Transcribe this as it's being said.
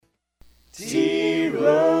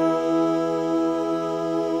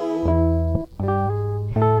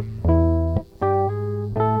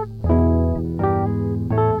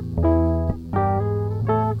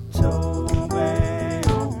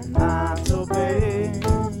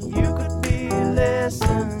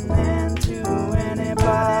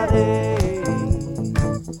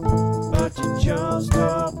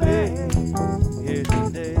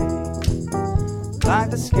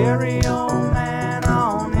Like a scary old man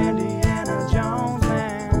on Indiana Jones,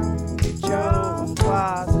 man, get your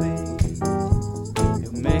posse.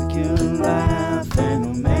 He'll make you laugh and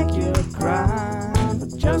he'll make you cry,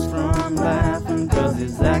 but just from laughing, 'cause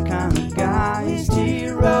he's that kind of guy. He's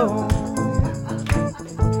T-Row,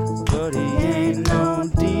 but he ain't no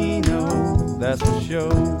Dino, that's for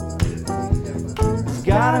sure. He's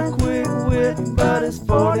got a quick wit, but his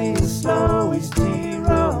 40 is slow. He's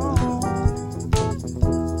T-Row.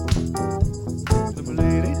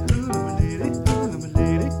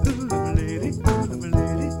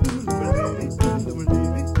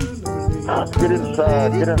 Get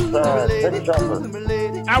inside. Take a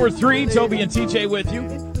jumper. Hour 3, Toby and TJ with you.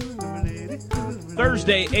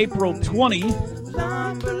 Thursday, April 20.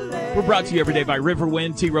 We're brought to you every day by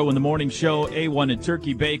Riverwind, T-Row in the Morning Show, A1 and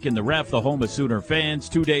Turkey Bacon, the Ref, the home of Sooner fans,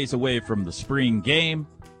 2 days away from the spring game.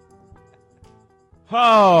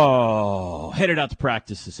 Oh, headed out to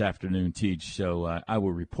practice this afternoon, Teach, so I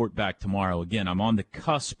will report back tomorrow. Again, I'm on the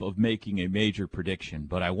cusp of making a major prediction,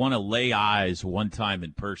 but I want to lay eyes one time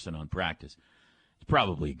in person on practice. It's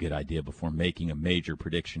probably a good idea before making a major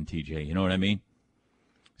prediction, TJ, you know what I mean?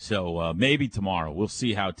 So maybe tomorrow. We'll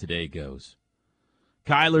see how today goes.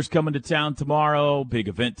 Kyler's coming to town tomorrow. Big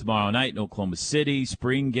event tomorrow night in Oklahoma City.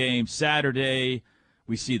 Spring game Saturday.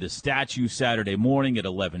 We see the statue Saturday morning at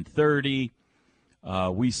 11:30.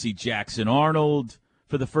 We see Jackson Arnold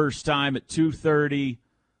for the first time at 2:30.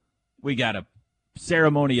 We got a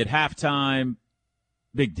ceremony at halftime.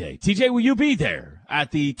 Big day. TJ, will you be there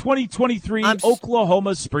at the 2023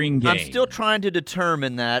 Oklahoma spring game? I'm still trying to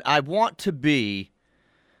determine that. I want to be,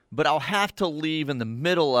 but I'll have to leave in the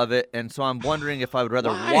middle of it, and so I'm wondering if I would rather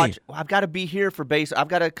watch. I've got to be here for base. I've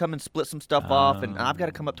got to come and split some stuff off, and I've got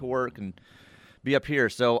to come up to work and be up here.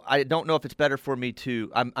 So I don't know if it's better for me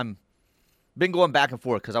to. I'm been going back and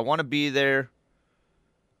forth because I want to be there,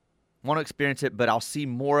 want to experience it, but I'll see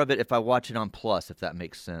more of it if I watch it on Plus, if that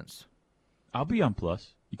makes sense. I'll be on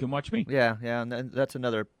Plus. You can watch me. Yeah, and that's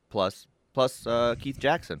another plus. Plus Keith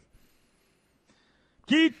Jackson.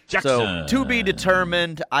 Keith Jackson. So, to be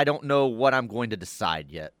determined. I don't know what I'm going to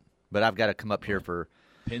decide yet, but I've got to come up here for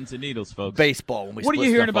pins and needles, folks. Baseball. When we what are split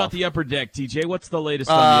you hearing stuff about off. the upper deck, TJ? What's the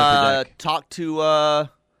latest on the upper deck? Talked to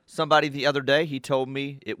somebody the other day. He told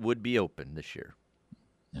me it would be open this year.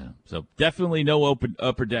 Yeah, so definitely no open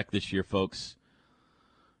upper deck this year, folks.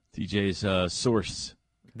 TJ's source.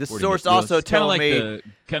 The source also told me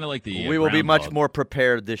kind of like the we will be much more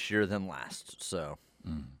prepared this year than last. So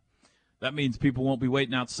that means people won't be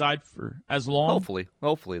waiting outside for as long.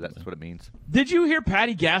 Hopefully that's what it means. Did you hear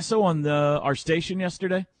Patty Gasso on our station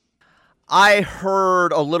yesterday? I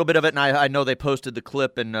heard a little bit of it, and I know they posted the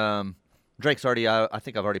clip. And Drake's already. I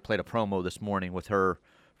think I've already played a promo this morning with her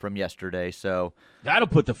from yesterday. So that'll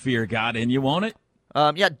put the fear of God in you, won't it?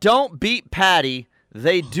 Yeah. Don't beat Patty.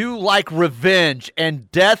 They do like revenge and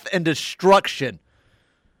death and destruction.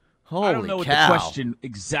 Holy I don't know cow. what the question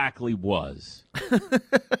exactly was.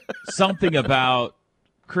 Something about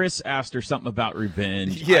Chris asked her something about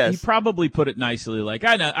revenge. Yes. He probably put it nicely, like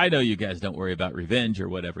I know you guys don't worry about revenge or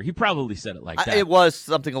whatever. He probably said it like that. It was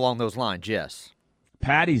something along those lines. Yes.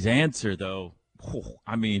 Patty's answer, though.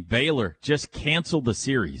 I mean, Baylor just canceled the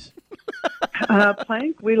series.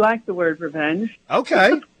 Plank, we like the word revenge.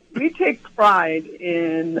 Okay. We take pride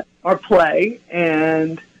in our play,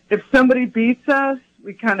 and if somebody beats us,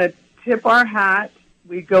 we kind of tip our hat,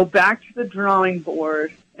 we go back to the drawing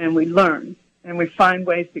board, and we learn, and we find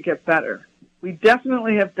ways to get better. We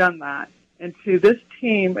definitely have done that. And to this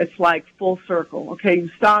team, it's like full circle. Okay,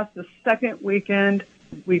 you saw us the second weekend.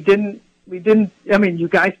 We didn't, I mean, you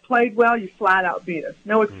guys played well. You flat out beat us.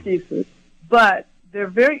 No excuses. But they're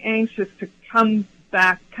very anxious to come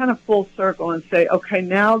back kind of full circle and say, okay,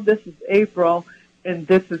 now this is April, and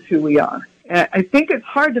this is who we are. And I think it's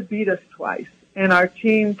hard to beat us twice. And our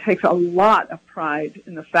team takes a lot of pride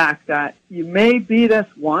in the fact that you may beat us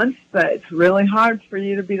once, but it's really hard for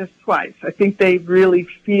you to beat us twice. I think they really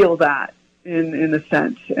feel that in a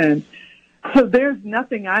sense. And so there's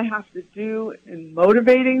nothing I have to do in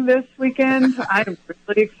motivating this weekend. I am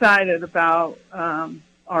really excited about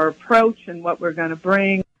our approach and what we're going to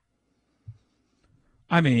bring.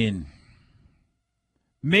 I mean,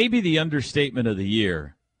 maybe the understatement of the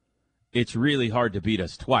year it's really hard to beat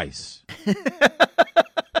us twice.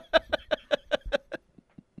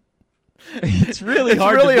 It's really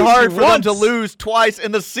hard for them to lose twice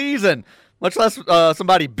in the season, much less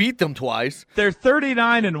somebody beat them twice. They're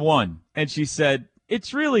 39-1, and she said,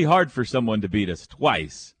 it's really hard for someone to beat us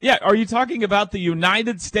twice. Yeah, are you talking about the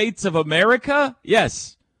United States of America?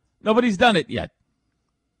 Yes. Nobody's done it yet.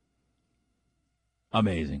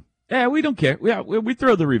 Amazing. Yeah, we don't care. We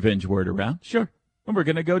throw the revenge word around. Sure. And we're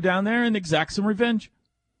going to go down there and exact some revenge.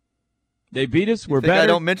 They beat us. We're better. I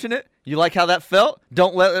don't mention it? You like how that felt?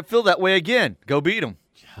 Don't let it feel that way again. Go beat them.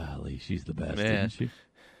 Golly, she's the best, Man. isn't she?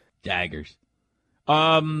 Daggers.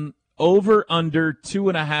 Over, under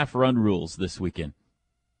 2.5 run rules this weekend.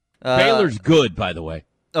 Baylor's good, by the way.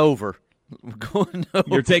 Over. We're going over.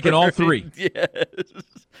 You're taking all 3. Yes.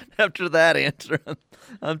 After that answer,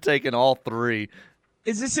 I'm taking all 3.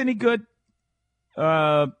 Is this any good?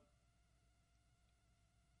 5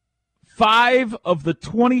 of the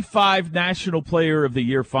 25 National Player of the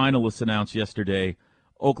Year finalists announced yesterday,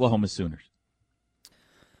 Oklahoma Sooners.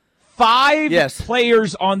 5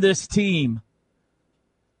 players on this team,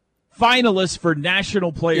 finalists for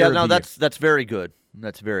National Player of the Year. That's very good.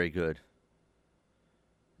 That's very good.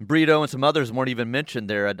 Brito and some others weren't even mentioned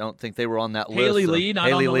there. I don't think they were on that list. Haley Lee,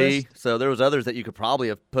 not on the list. So there was others that you could probably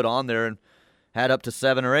have put on there and had up to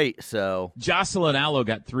 7 or 8. So Jocelyn Allo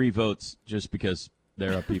got 3 votes just because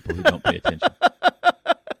there are people who don't pay attention.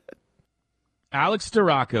 Alex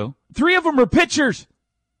Storako. 3 of them are pitchers.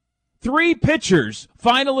 3 pitchers,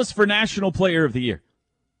 finalists for National Player of the Year.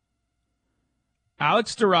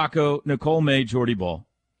 Alex Storako, Nicole May, Jordy Ball,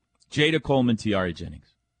 Jada Coleman, Tiara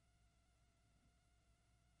Jennings.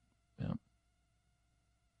 Yeah.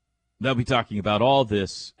 They'll be talking about all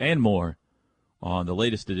this and more on the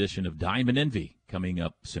latest edition of Diamond Envy coming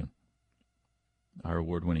up soon. Our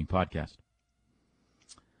award-winning podcast.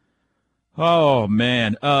 Oh,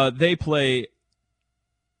 man. They play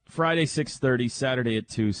Friday 6:30, Saturday at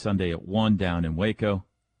 2, Sunday at 1 down in Waco.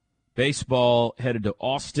 Baseball headed to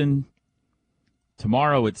Austin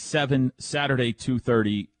tomorrow at 7, Saturday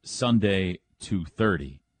 2:30, Sunday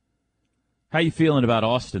 2:30. How you feeling about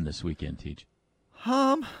Austin this weekend, Teach?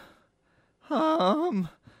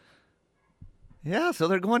 Yeah, so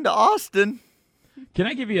they're going to Austin. Can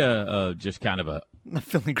I give you a just kind of a... I'm not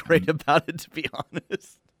feeling great about it, to be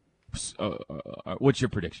honest. What's your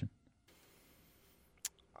prediction?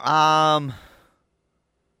 I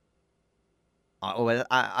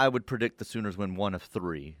would predict the Sooners win 1 of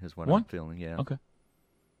 3 is what I'm feeling. Yeah. Okay.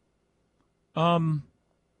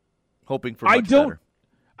 Hoping for much better.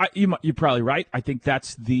 You're probably right. I think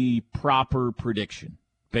that's the proper prediction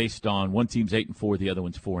based on one team's 8-4, the other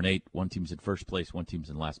one's 4-8. One team's in first place, one team's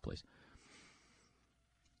in last place.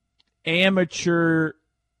 Amateur,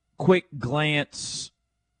 quick glance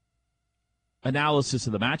analysis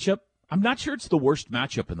of the matchup. I'm not sure it's the worst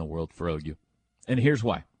matchup in the world for OU. And here's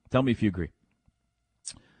why. Tell me if you agree.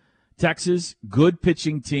 Texas, good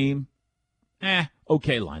pitching team.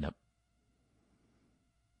 Okay lineup.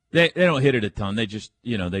 They don't hit it a ton. They just,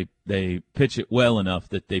 they pitch it well enough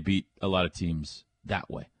that they beat a lot of teams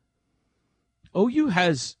that way. OU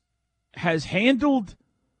has handled,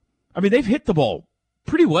 they've hit the ball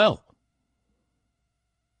pretty well.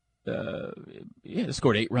 They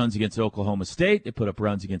scored 8 runs against Oklahoma State. They put up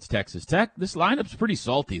runs against Texas Tech. This lineup's pretty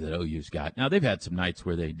salty that OU's got. Now, they've had some nights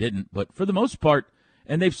where they didn't, but for the most part,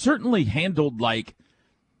 and they've certainly handled,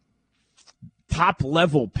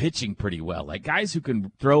 top-level pitching pretty well. Like, guys who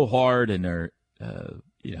can throw hard and are,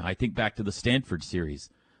 I think back to the Stanford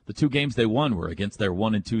series. The 2 games they won were against their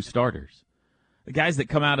 1 and 2 starters. The guys that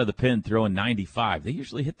come out of the pen throwing 95, they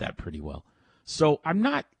usually hit that pretty well. So I'm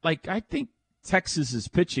not, I think Texas's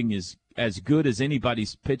pitching is as good as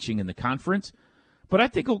anybody's pitching in the conference, but I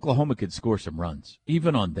think Oklahoma could score some runs,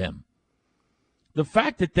 even on them. The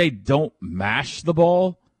fact that they don't mash the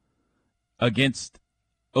ball against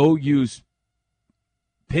OU's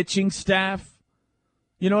pitching staff,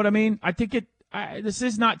 you know what I mean? I think this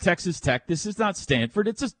is not Texas Tech. This is not Stanford.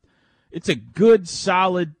 It's a good,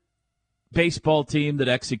 solid baseball team that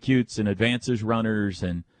executes and advances runners,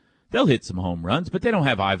 and they'll hit some home runs, but they don't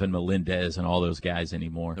have Ivan Melendez and all those guys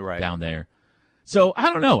anymore down there. So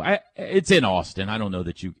I don't know. It's in Austin. I don't know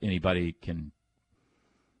that anybody can.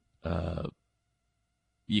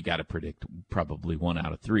 You got to predict probably 1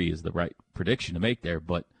 out of 3 is the right prediction to make there,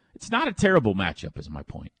 but it's not a terrible matchup. Is my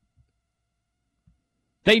point.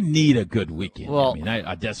 They need a good weekend. Well,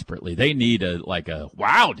 I desperately. They need a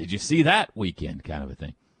wow, did you see that weekend kind of a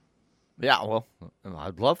thing. Yeah, well,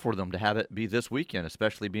 I'd love for them to have it be this weekend,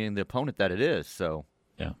 especially being the opponent that it is. So,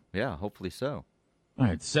 yeah, hopefully so. All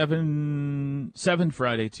right, 7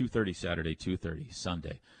 Friday, 2:30 Saturday, 2:30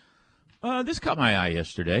 Sunday. This caught my eye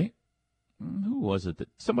yesterday. Who was it that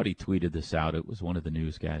somebody tweeted this out? It was one of the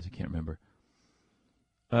news guys. I can't remember.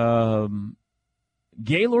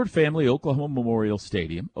 Gaylord Family Oklahoma Memorial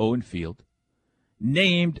Stadium, Owen Field,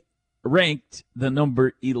 ranked the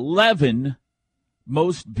number 11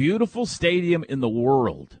 most beautiful stadium in the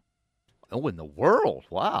world. Oh, in the world!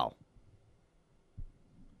 Wow.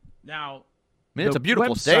 Now, I mean, it's a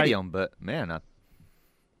beautiful stadium, but man,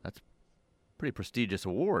 that's a pretty prestigious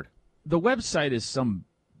award. The website is some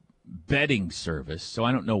betting service, so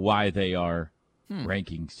I don't know why they are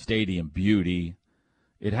ranking stadium beauty.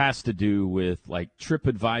 It has to do with like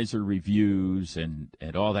TripAdvisor reviews and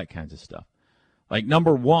all that kinds of stuff. Like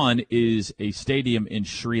number 1 is a stadium in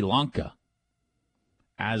Sri Lanka,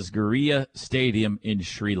 Asgaria Stadium in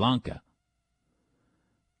Sri Lanka.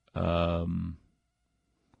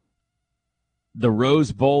 The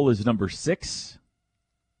Rose Bowl is number 6.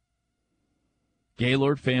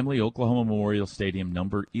 Gaylord Family Oklahoma Memorial Stadium,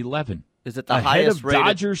 number 11. Is it the Ahead highest of rated?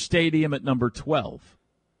 Dodger Stadium at number 12.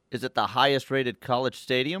 Is it the highest rated college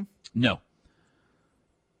stadium? No.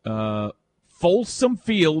 Folsom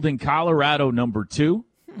Field in Colorado, number 2.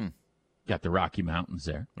 Got the Rocky Mountains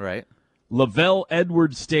there. Right. Lavelle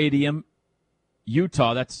Edwards Stadium,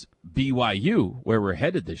 Utah, that's BYU, where we're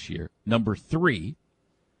headed this year, number 3.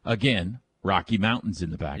 Again, Rocky Mountains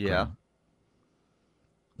in the background. Yeah.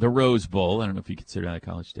 The Rose Bowl, I don't know if you consider that a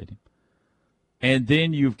college stadium. And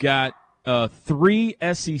then you've got 3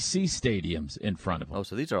 SEC stadiums in front of them. Oh,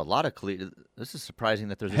 so these are a lot of collegiate. This is surprising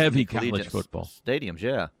that there's Heavy this many college collegiate football. stadiums.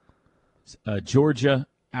 Yeah. Georgia,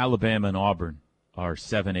 Alabama, and Auburn are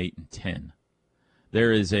 7, 8, and 10.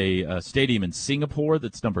 There is a stadium in Singapore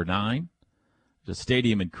that's number 9. There's a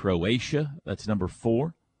stadium in Croatia that's number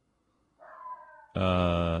 4.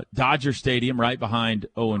 Dodger Stadium right behind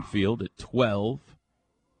Owen Field at 12.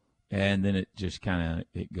 And then it just kind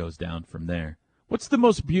of goes down from there. What's the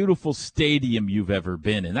most beautiful stadium you've ever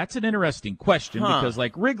been in? That's an interesting question because,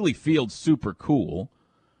 like, Wrigley Field's super cool.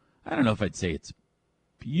 I don't know if I'd say it's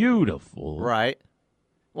beautiful. Right.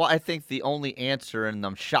 Well, I think the only answer, and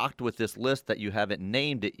I'm shocked with this list that you haven't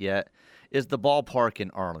named it yet, is the ballpark in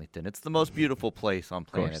Arlington. It's the most beautiful place on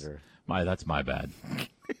planet Earth. That's my bad.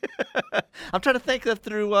 I'm trying to think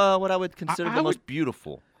through what I would consider the most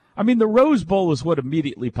beautiful. I mean, the Rose Bowl is what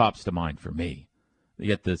immediately pops to mind for me. You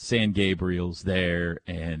get the San Gabriel's there,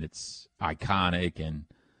 and it's iconic, and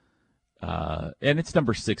it's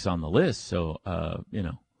number 6 on the list, so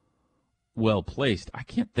well placed. I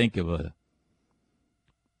can't think of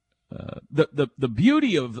the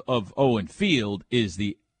beauty of Owen Field is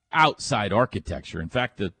the outside architecture. In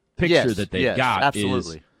fact, the picture that they've got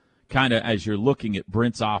absolutely. is kind of as you're looking at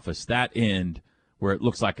Brent's office, that end where it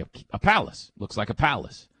looks like a palace,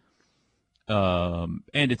 and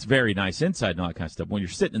it's very nice inside and all that kind of stuff. When you're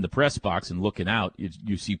sitting in the press box and looking out,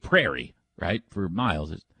 you see prairie, right, for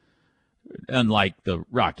miles. Unlike the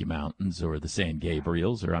Rocky Mountains or the San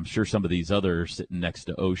Gabriels, or I'm sure some of these others sitting next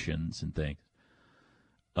to oceans and things.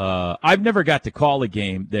 I've never got to call a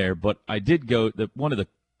game there, but I did go.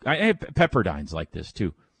 I have Pepperdine's like this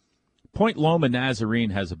too. Point Loma Nazarene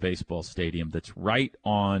has a baseball stadium that's right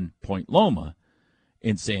on Point Loma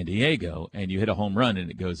in San Diego, and you hit a home run and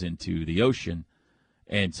it goes into the ocean.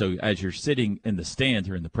 And so as you're sitting in the stands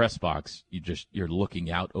or in the press box, you're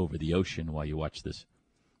looking out over the ocean while you watch this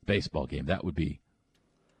baseball game. That would be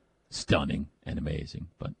stunning and amazing.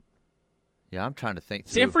 But yeah, I'm trying to think.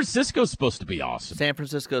 San Francisco's supposed to be awesome. San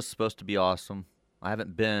Francisco's supposed to be awesome. I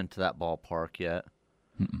haven't been to that ballpark yet.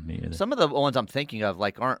 Me either. Some of the ones I'm thinking of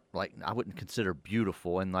aren't I wouldn't consider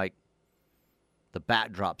beautiful, and the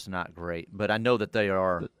backdrop's not great, but I know that they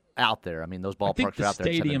are out there. I mean, those ballparks are out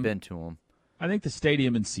there. I haven't been to them. I think the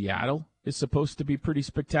stadium in Seattle is supposed to be pretty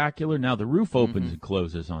spectacular. Now the roof opens and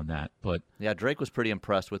closes on that, but yeah, Drake was pretty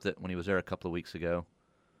impressed with it when he was there a couple of weeks ago.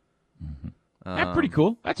 That's pretty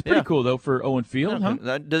cool. That's pretty cool though for Owen Field, huh?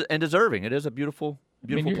 And deserving. It is a beautiful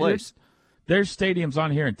place. There's stadiums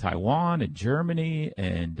on here in Taiwan and Germany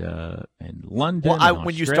and London. Well,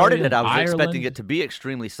 when you started it, I was Ireland. expecting it to be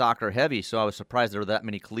extremely soccer heavy, so I was surprised there were that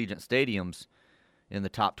many collegiate stadiums in the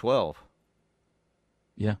top 12.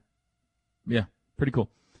 Yeah, pretty cool.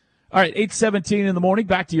 All right, 8:17 in the morning.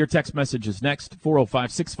 Back to your text messages next.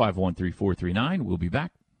 405-651-3439. We'll be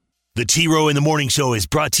back. The T-Row in the Morning Show is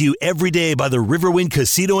brought to you every day by the Riverwind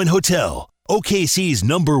Casino and Hotel, OKC's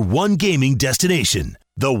 #1 gaming destination.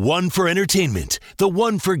 The one for entertainment, the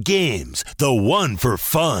one for games, the one for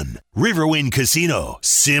fun. Riverwind Casino,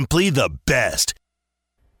 simply the best.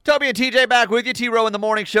 Toby and TJ back with you. T-Row in the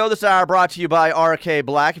Morning Show. This hour brought to you by RK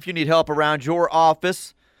Black. If you need help around your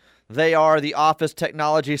office, they are the office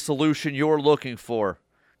technology solution you're looking for.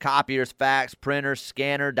 Copiers, fax, printers,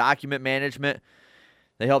 scanner, document management.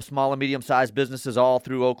 They help small and medium-sized businesses all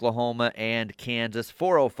through Oklahoma and Kansas.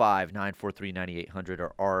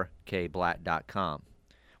 405-943-9800 or rkblack.com.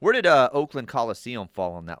 Where did Oakland Coliseum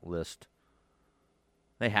fall on that list?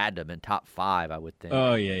 They had to have been top 5, I would think.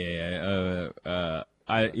 Oh, yeah.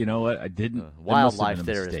 You know what? I didn't. Wildlife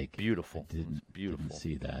there is beautiful. I didn't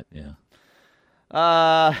see that, yeah.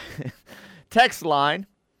 Text line.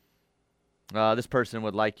 This person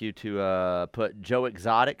would like you to put Joe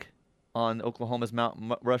Exotic on Oklahoma's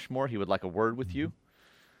Mount Rushmore. He would like a word with you.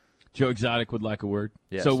 Joe Exotic would like a word.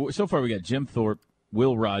 Yes. So far we got Jim Thorpe,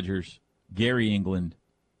 Will Rogers, Gary England,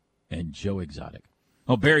 and Joe Exotic.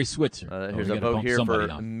 Oh, Barry Switzer. Here's a vote here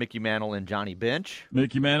for Mickey Mantle and Johnny Bench.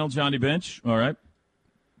 Mickey Mantle, Johnny Bench. All right.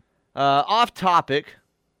 Off topic,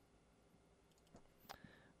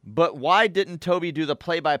 but why didn't Toby do the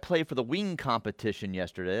play-by-play for the wing competition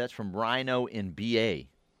yesterday? That's from Rhino in BA.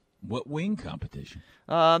 What wing competition?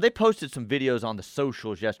 They posted some videos on the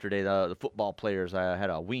socials yesterday. The football players had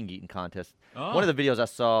a wing eating contest. Oh. One of the videos I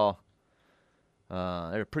saw,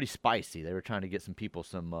 they were pretty spicy. They were trying to get some people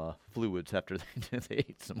some fluids after they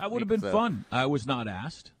ate some. That would have been fun. I was not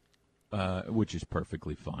asked, which is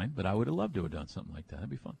perfectly fine, but I would have loved to have done something like that.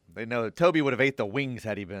 That'd be fun. They know Toby would have ate the wings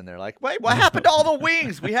had he been there. Like, wait, what happened to all the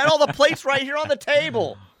wings? We had all the plates right here on the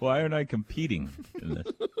table. Why aren't I competing in this?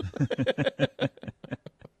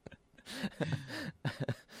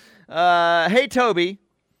 Hey, Toby,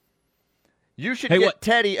 you should get what?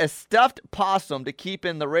 Teddy a stuffed possum to keep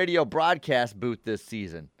in the radio broadcast booth this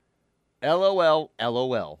season. LOL,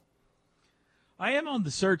 LOL. I am on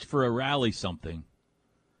the search for a rally something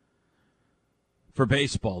for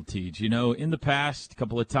baseball, Teej. You know, in the past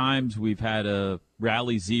couple of times we've had a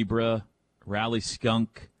rally zebra, rally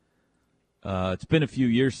skunk. It's been a few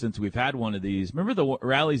years since we've had one of these. Remember the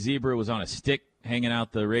rally zebra was on a stick hanging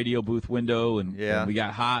out the radio booth window, and we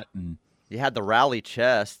got hot. And you had the rally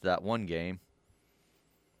chest that one game.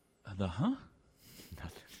 Nothing.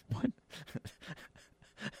 What?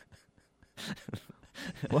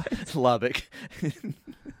 What? Lubbock.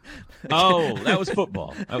 Oh, that was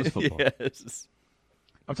football. Yes.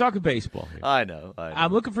 I'm talking baseball here. I know.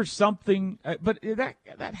 I'm looking for something, but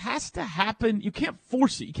that has to happen. You can't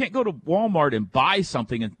force it. You can't go to Walmart and buy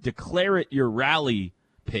something and declare it your rally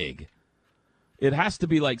pig. It has to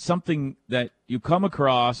be like something that you come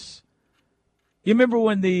across. You remember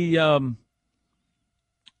when the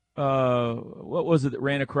what was it that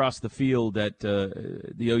ran across the field at the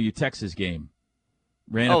OU Texas game?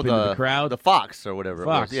 Ran up into the crowd. The Fox or whatever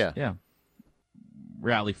Fox, it was. Yeah.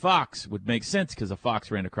 Rally Fox would make sense because a fox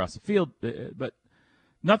ran across the field. But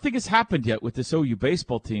nothing has happened yet with this OU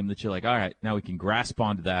baseball team that you're like, all right, now we can grasp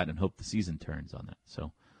onto that and hope the season turns on that.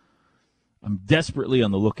 So I'm desperately on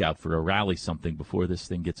the lookout for a rally something before this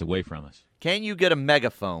thing gets away from us. Can you get a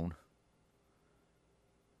megaphone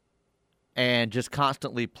and just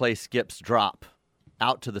constantly play Skip's drop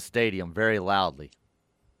out to the stadium very loudly?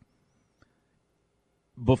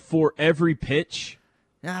 Before every pitch?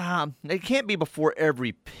 It can't be before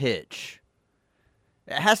every pitch.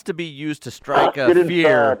 It has to be used to strike a Get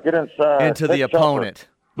fear inside. into the opponent.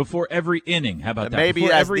 Before every inning. How about that? Maybe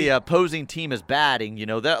Before as the opposing team is batting,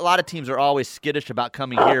 a lot of teams are always skittish about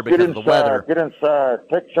coming here because of the weather. Get inside.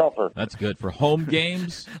 Take shelter. That's good. For home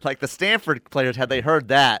games? Like the Stanford players, had they heard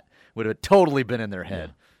that, would have totally been in their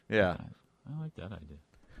head. Yeah. I like that idea.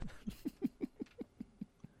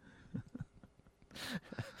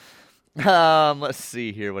 Let's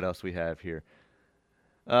see here what else we have here.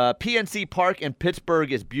 PNC Park in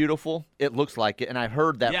Pittsburgh is beautiful. It looks like it, and I've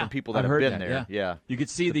heard that from people that have been there. Yeah. You could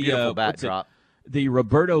see the beautiful backdrop. The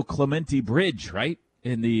Roberto Clemente Bridge, right,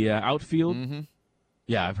 in the outfield. Mm-hmm.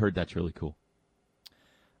 Yeah, I've heard that's really cool.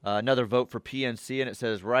 Another vote for PNC, and it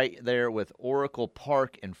says right there with Oracle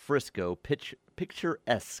Park in Frisco,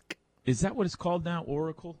 picturesque. Is that what it's called now,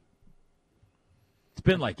 Oracle? It's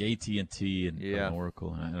been like AT&T and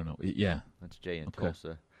Oracle, and I don't know. Yeah. That's Jay in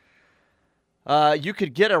Tulsa. You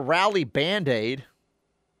could get a rally Band-Aid.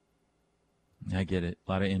 I get it.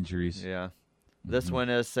 A lot of injuries. Yeah. This one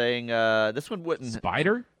is saying this one wouldn't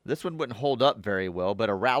Spider? This one wouldn't hold up very well, but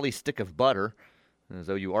a rally stick of butter, as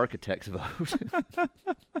OU Architects vote.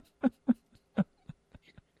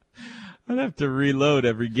 I'd have to reload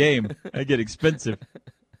every game. I get expensive.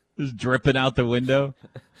 Just dripping out the window.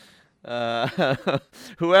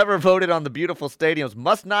 Whoever voted on the beautiful stadiums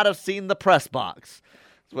must not have seen the press box.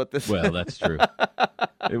 That's what this. Well, that's true.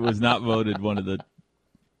 It was not voted one of the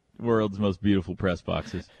World's most beautiful press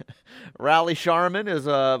boxes. Raleigh Sharman is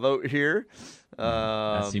a vote here.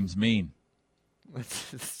 That seems mean. Let's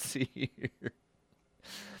see here.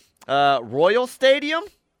 Royal Stadium?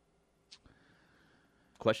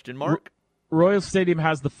 Question mark. Royal Stadium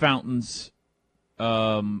has the fountains.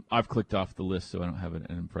 I've clicked off the list, so I don't have it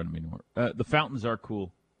in front of me anymore. The fountains are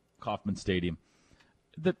cool. Kauffman Stadium.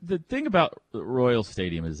 The thing about Royal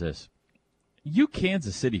Stadium is this. You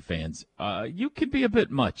Kansas City fans, you can be a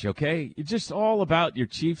bit much, okay? It's just all about your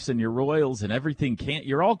Chiefs and your Royals and everything.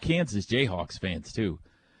 You're all Kansas Jayhawks fans, too.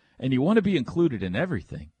 And you want to be included in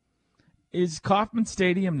everything. Is Kauffman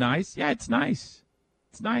Stadium nice? Yeah, it's nice.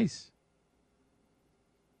 It's nice.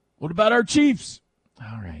 What about our Chiefs?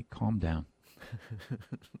 All right, calm down.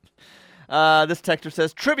 This texter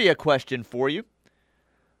says, trivia question for you.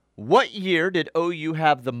 What year did OU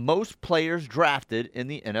have the most players drafted in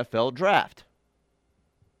the NFL draft?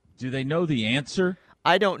 Do they know the answer?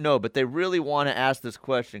 I don't know, but they really want to ask this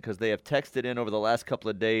question because they have texted in over the last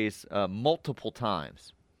couple of days multiple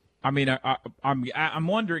times. I mean, I'm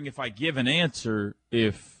wondering if I give an answer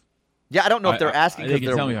if. Yeah, I don't know if they're asking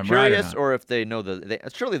because they're curious right or if they know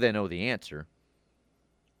surely they know the answer.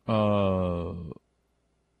 I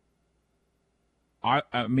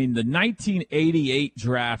mean, the 1988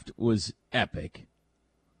 draft was epic.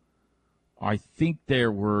 I think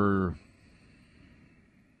there were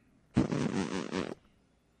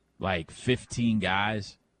like 15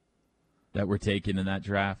 guys that were taken in that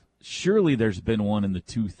draft. Surely there's been one in the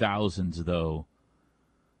 2000s, though,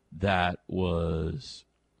 that was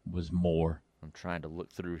more. I'm trying to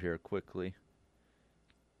look through here quickly.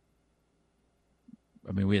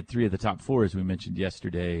 I mean, we had 3 of the top 4, as we mentioned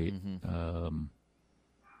yesterday. Mm-hmm.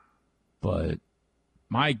 But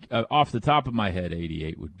my off the top of my head,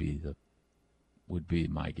 88 would be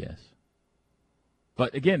my guess.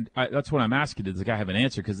 But again, that's what I'm asking. Does the guy have an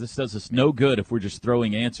answer? Because this does us no good if we're just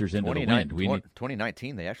throwing answers into the wind.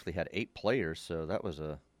 2019, they actually had 8 players, so that was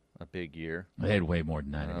a big year. They had way more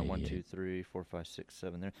than that. 1, 2, 3, 4, 5, 6,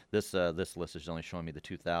 7 there. This list is only showing me the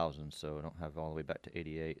 2000s, so I don't have all the way back to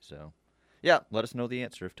 88. So, yeah, let us know the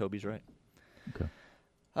answer if Toby's right. Okay.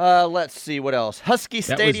 Let's see what else. Husky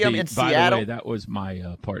Stadium in Seattle. By the way, that was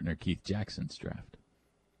my partner Keith Jackson's draft.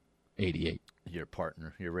 88. Your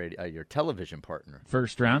partner, your television partner.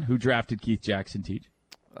 First round. Who drafted Keith Jackson, Teach?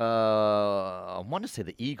 I want to say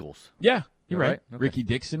the Eagles. Yeah, you're right. Okay. Ricky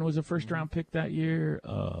Dixon was a first-round pick that year.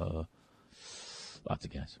 Lots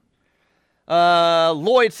of guys.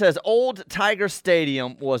 Lloyd says Old Tiger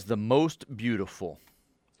Stadium was the most beautiful.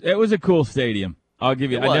 It was a cool stadium. I'll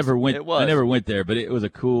give you. I never went there, but it was a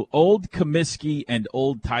cool Old Comiskey and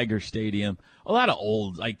Old Tiger Stadium. A lot of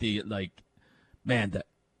old, the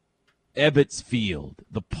Ebbets Field,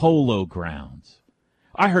 the Polo Grounds.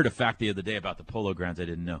 I heard a fact the other day about the Polo Grounds I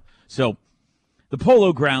didn't know. So, the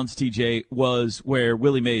Polo Grounds, TJ, was where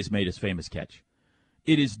Willie Mays made his famous catch.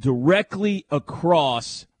 It is directly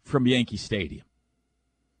across from Yankee Stadium,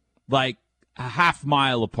 like a half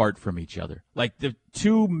mile apart from each other. Like the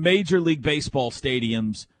 2 Major League Baseball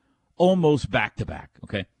stadiums almost back to back,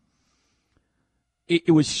 okay?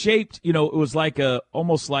 It was shaped, it was like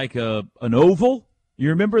almost like an oval. You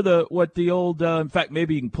remember what the old, in fact,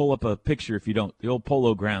 maybe you can pull up a picture if you don't, the old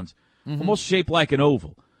Polo Grounds, almost shaped like an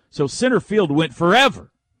oval. So center field went forever.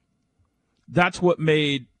 That's what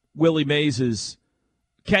made Willie Mays'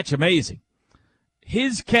 catch amazing.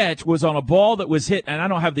 His catch was on a ball that was hit, and I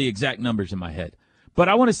don't have the exact numbers in my head, but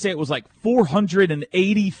I want to say it was like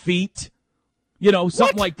 480 feet,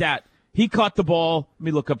 something like that. He caught the ball. Let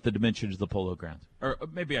me look up the dimensions of the Polo Grounds. Or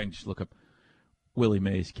maybe I can just look up Willie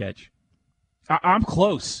Mays' catch. I'm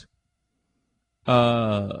close.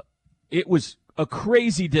 It was a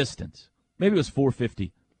crazy distance. Maybe it was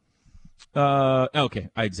 450. Okay,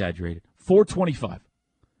 I exaggerated. 425.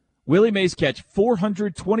 Willie Mays catch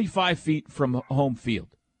 425 feet from home field.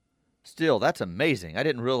 Still, that's amazing. I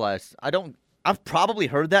didn't realize. I've probably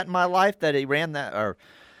heard that in my life that he ran that or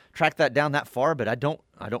tracked that down that far, but I don't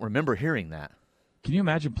remember hearing that. Can you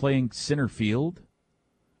imagine playing center field?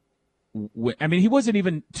 I mean, he wasn't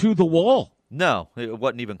even to the wall. No, it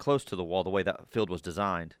wasn't even close to the wall the way that field was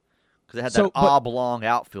designed. Because it had that oblong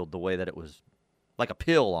outfield the way that it was like a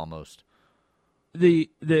pill almost. The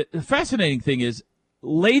fascinating thing is,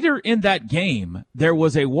 later in that game, there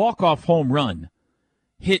was a walk-off home run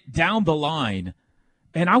hit down the line,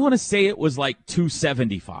 and I want to say it was like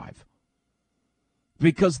 275.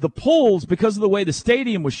 Because the poles, because of the way the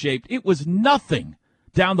stadium was shaped, it was nothing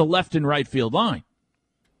down the left and right field line.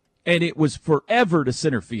 And it was forever to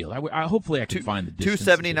center field. Hopefully I can find the distance.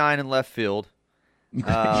 279 in left field.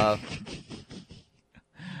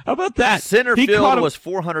 How about that? Center He field caught him- was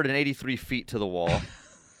 483 feet to the wall.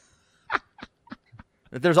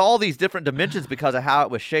 There's all these different dimensions because of how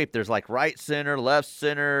it was shaped. There's like right center, left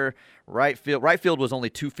center, right field. Right field was only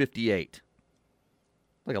 258.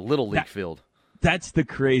 Like a little league field. That's the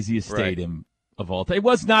craziest Right. stadium of all time. It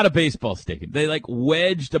was not a baseball stadium. They like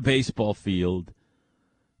wedged a baseball field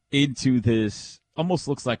into this, almost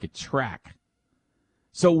looks like a track.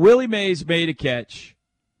 So Willie Mays made a catch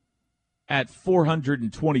at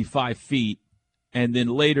 425 feet, and then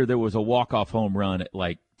later there was a walk-off home run at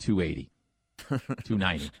like 280,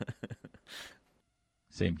 290.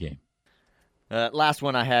 Same game. Last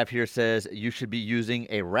one I have here says you should be using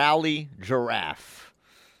a rally giraffe.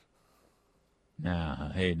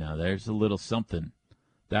 Hey, there's a little something.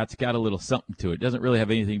 That's got a little something to it. Doesn't really have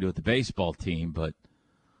anything to do with the baseball team, but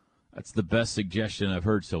that's the best suggestion I've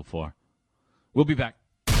heard so far. We'll be back.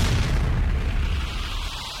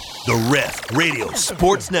 The Ref Radio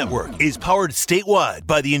Sports Network is powered statewide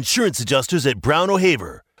by the insurance adjusters at Brown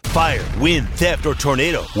O'Haver. Fire, wind, theft, or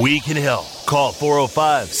tornado, we can help. Call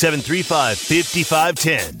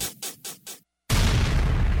 405-735-5510.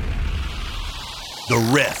 The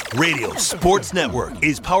Ref Radio Sports Network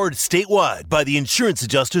is powered statewide by the insurance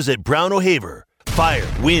adjusters at Brown O'Haver. Fire,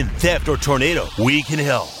 wind, theft, or tornado, we can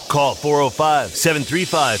help. Call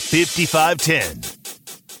 405-735-5510.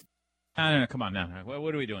 No, come on now.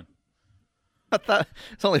 What are we doing? I thought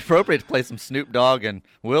it's only appropriate to play some Snoop Dogg and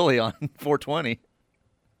Willie on 420.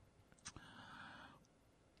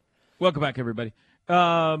 Welcome back, everybody.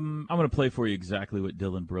 I'm going to play for you exactly what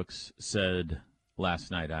Dylan Brooks said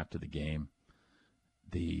last night after the game.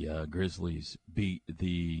 The Grizzlies beat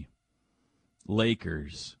the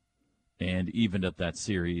Lakers and evened up that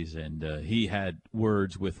series, and he had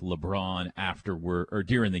words with LeBron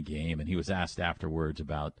during the game, and he was asked afterwards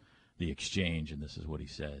about the exchange, and this is what he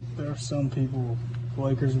said. There are some people, the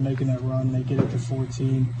Lakers are making that run, they get it to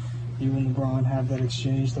 14. You and LeBron have that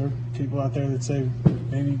exchange. There are people out there that say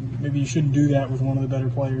maybe you shouldn't do that with one of the better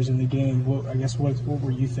players in the game. What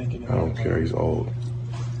were you thinking? I don't care. He's old.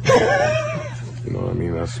 You know what I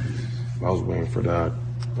mean? I was waiting for that.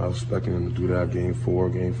 I was expecting him to do that game 4,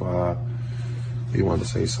 game 5. He wanted to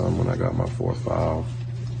say something when I got my 4th foul.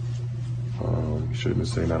 He should have been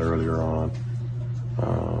saying that earlier on.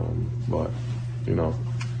 But, you know,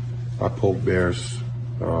 I poke bears.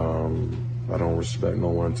 I don't respect no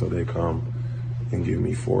one until they come and give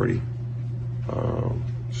me 40. I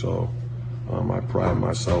pride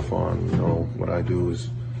myself on, you know, what I do is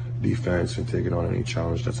defense and taking on any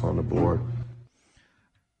challenge that's on the board.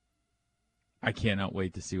 I cannot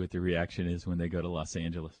wait to see what the reaction is when they go to Los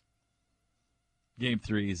Angeles. Game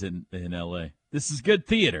 3 is in L.A. This is good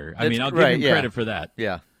theater. I'll give him credit for that.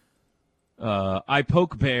 Yeah. I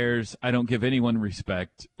poke bears. I don't give anyone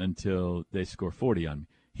respect until they score 40 on me.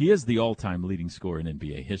 He is the all-time leading scorer in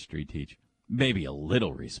NBA history, Teach. Maybe a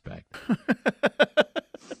little respect.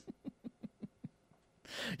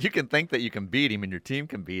 You can think that you can beat him and your team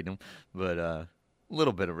can beat him, but a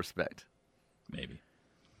little bit of respect. Maybe.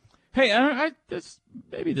 Hey, this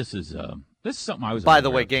is something I was. By the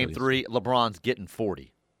way, Game 3, LeBron's getting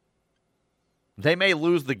 40. They may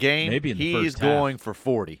lose the game. Maybe in the he's first going half. for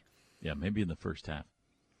 40. Yeah, maybe in the first half.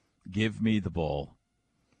 Give me the ball.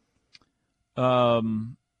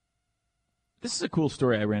 This is a cool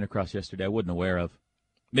story I ran across yesterday I wasn't aware of.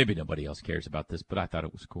 Maybe nobody else cares about this, but I thought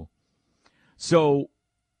it was cool. So,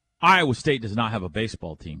 Iowa State does not have a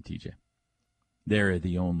baseball team, TJ. They're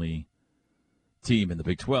the only team in the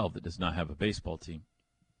Big 12 that does not have a baseball team.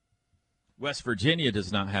 West Virginia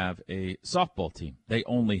does not have a softball team. They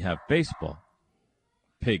only have baseball.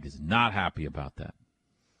 Pig is not happy about that.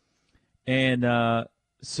 And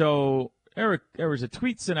so there was a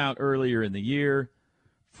tweet sent out earlier in the year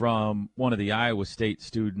from one of the Iowa State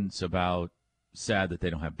students about sad that they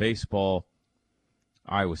don't have baseball.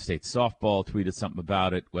 Iowa State softball tweeted something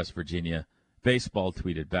about it. West Virginia baseball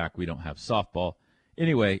tweeted back, we don't have softball.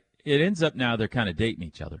 Anyway, it ends up now they're kind of dating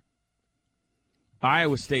each other.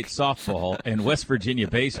 Iowa State softball and West Virginia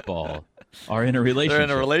baseball are in a relationship. They're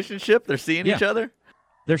in a relationship? They're seeing each other?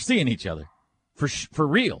 They're seeing each other for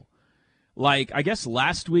real. Like, I guess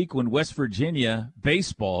last week when West Virginia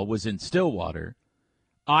baseball was in Stillwater,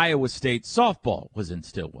 Iowa State softball was in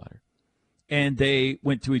Stillwater. And they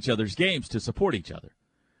went to each other's games to support each other.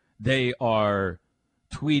 They are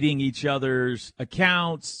tweeting each other's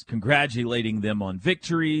accounts, congratulating them on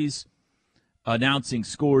victories, announcing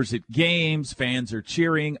scores at games. Fans are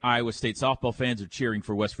cheering. Iowa State softball fans are cheering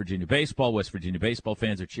for West Virginia baseball. West Virginia baseball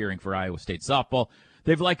fans are cheering for Iowa State softball.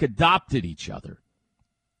 They've, like, adopted each other.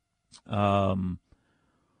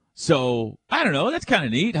 So, I don't know. That's kind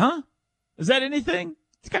of neat, huh? Is that anything?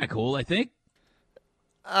 It's kind of cool, I think.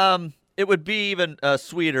 It would be even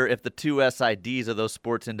sweeter if the two SIDs of those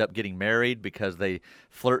sports end up getting married because they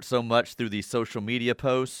flirt so much through these social media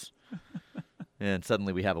posts, and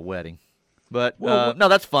suddenly we have a wedding. But no,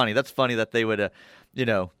 that's funny. That's funny that they would,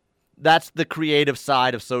 that's the creative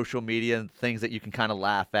side of social media and things that you can kind of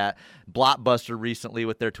laugh at. Blockbuster recently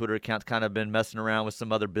with their Twitter accounts kind of been messing around with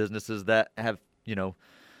some other businesses that have,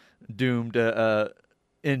 doomed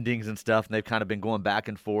endings and stuff, and they've kind of been going back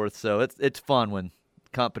and forth. So it's fun when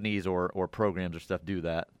companies or programs or stuff do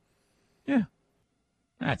that. Yeah,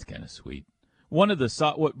 that's kind of sweet.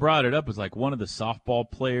 What brought it up was like one of the softball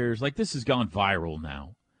players. Like this has gone viral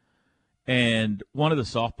now, and one of the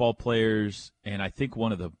softball players and I think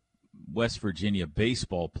one of the West Virginia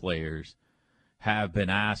baseball players have been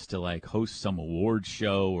asked to like host some award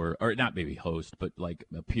show or not maybe host, but like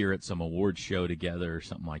appear at some award show together or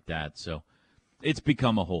something like that. So it's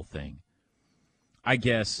become a whole thing. I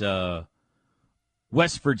guess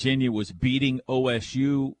West Virginia was beating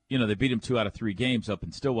OSU. They beat them 2 out of 3 games up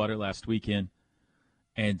in Stillwater last weekend.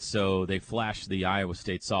 And so they flashed the Iowa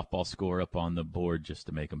State softball score up on the board just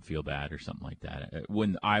to make them feel bad or something like that.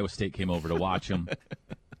 When Iowa State came over to watch them.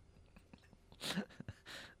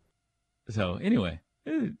 So anyway,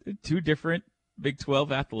 2 different Big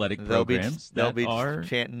 12 athletic programs they'll be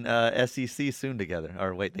chanting SEC soon together.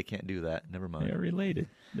 Or wait, they can't do that. Never mind. They're related.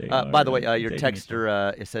 By the way, your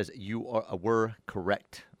texter, it says you were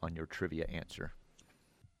correct on your trivia answer.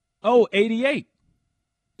 Oh, 88.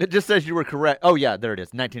 It just says you were correct. Oh, yeah, there it is.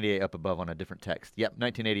 1988 up above on a different text. Yep,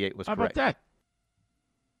 1988 was correct. How about that?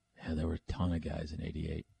 Yeah, there were a ton of guys in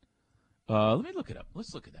 88. Let me look it up.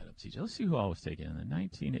 Let's look at that up, CJ. Let's see who I was taking in the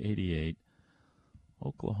 1988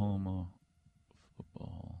 Oklahoma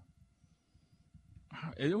football.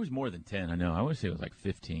 It was more than 10, I know. I want to say it was like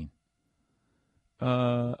 15.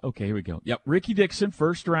 Okay, here we go. Yep, Ricky Dixon,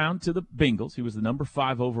 first round to the Bengals. He was the number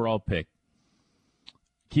 5 overall pick.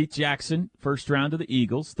 Keith Jackson, first round to the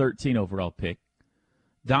Eagles, 13 overall pick.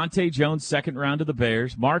 Dante Jones, second round to the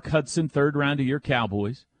Bears. Mark Hudson, third round to your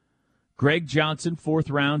Cowboys. Greg Johnson, 4th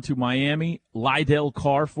round to Miami. Lydell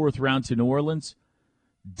Carr, 4th round to New Orleans.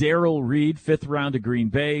 Darrell Reed, 5th round to Green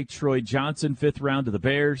Bay. Troy Johnson, 5th round to the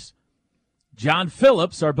Bears. John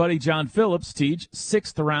Phillips, our buddy John Phillips,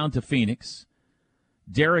 6th round to Phoenix.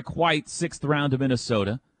 Derek White, 6th round to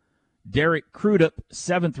Minnesota. Derek Crudup,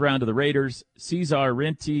 7th round to the Raiders. Cesar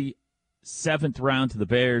Renti, 7th round to the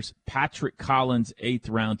Bears. Patrick Collins, 8th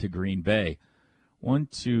round to Green Bay. 1,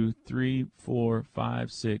 2, 3, 4,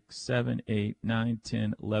 5, 6, 7, 8, 9,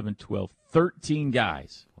 10, 11, 12, 13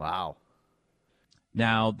 guys. Wow.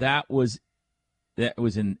 Now, that was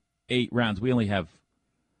in 8 rounds. We only have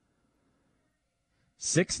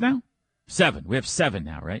 6 now? 7. We have 7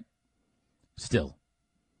 now, right? Still.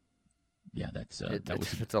 Yeah, that's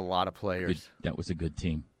it's a lot of players. That was a good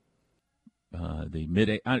team. The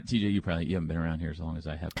TJ, you haven't been around here as long as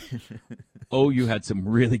I have. You had some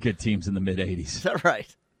really good teams in the mid '80s. Is that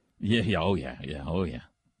right? Yeah. Oh yeah.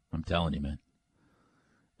 I'm telling you, man.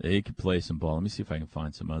 They could play some ball. Let me see if I can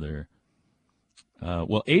find some other.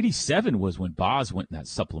 87 was when Boz went in that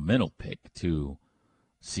supplemental pick to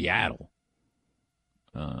Seattle.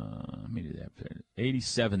 Let me do that.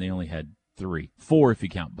 87, they only had 4 if you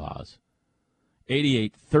count Boz.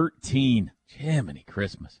 88, 13. Jiminy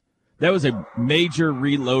Christmas. That was a major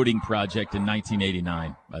reloading project in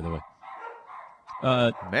 1989, by the way.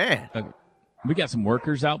 Man. We got some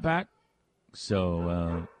workers out back,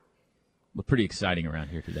 so pretty exciting around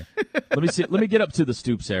here today. Let me get up to the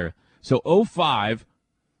Stoops era. So 05,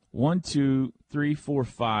 1, 2, 3, 4,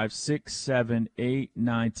 5, 6, 7, 8,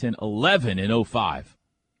 9, 10, 11 in 05.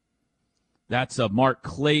 That's Mark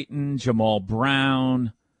Clayton, Jamal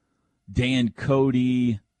Brown, Dan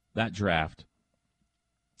Cody, that draft.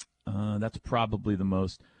 That's probably the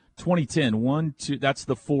most. 2010, 1, 2, that's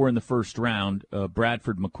the 4 in the first round.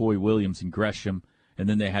 Bradford, McCoy, Williams, and Gresham. And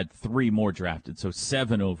then they had 3 more drafted, so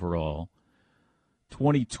 7 overall.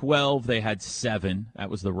 2012, they had 7. That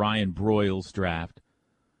was the Ryan Broyles draft.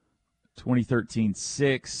 2013,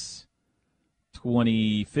 6.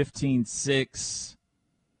 2015, 6.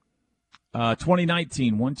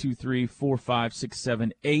 2019, 1, 2, 3, 4, 5, 6,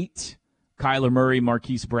 7, 8. Kyler Murray,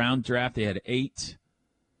 Marquise Brown draft, they had 8.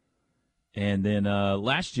 And then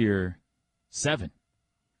last year, 7.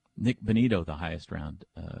 Nick Benito, the highest round.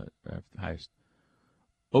 Highest.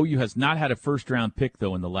 OU has not had a first-round pick,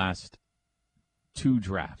 though, in the last 2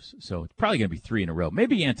 drafts. So it's probably going to be 3 in a row.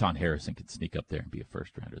 Maybe Anton Harrison could sneak up there and be a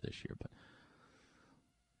first-rounder this year. But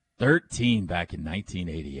 13 back in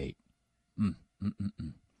 1988.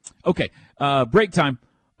 Okay, break time.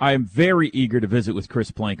 I am very eager to visit with Chris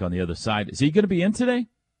Plank on the other side. Is he going to be in today?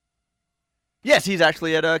 Yes, he's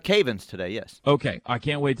actually at Cavens today, yes. Okay, I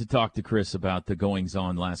can't wait to talk to Chris about the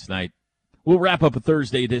goings-on last night. We'll wrap up a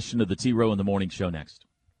Thursday edition of the T-Row in the Morning Show next.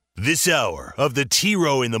 This hour of the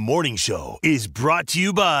T-Row in the Morning Show is brought to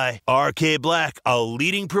you by RK Black, a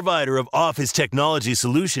leading provider of office technology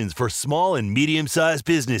solutions for small and medium-sized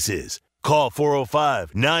businesses. Call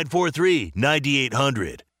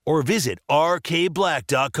 405-943-9800 or visit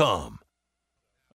rkblack.com.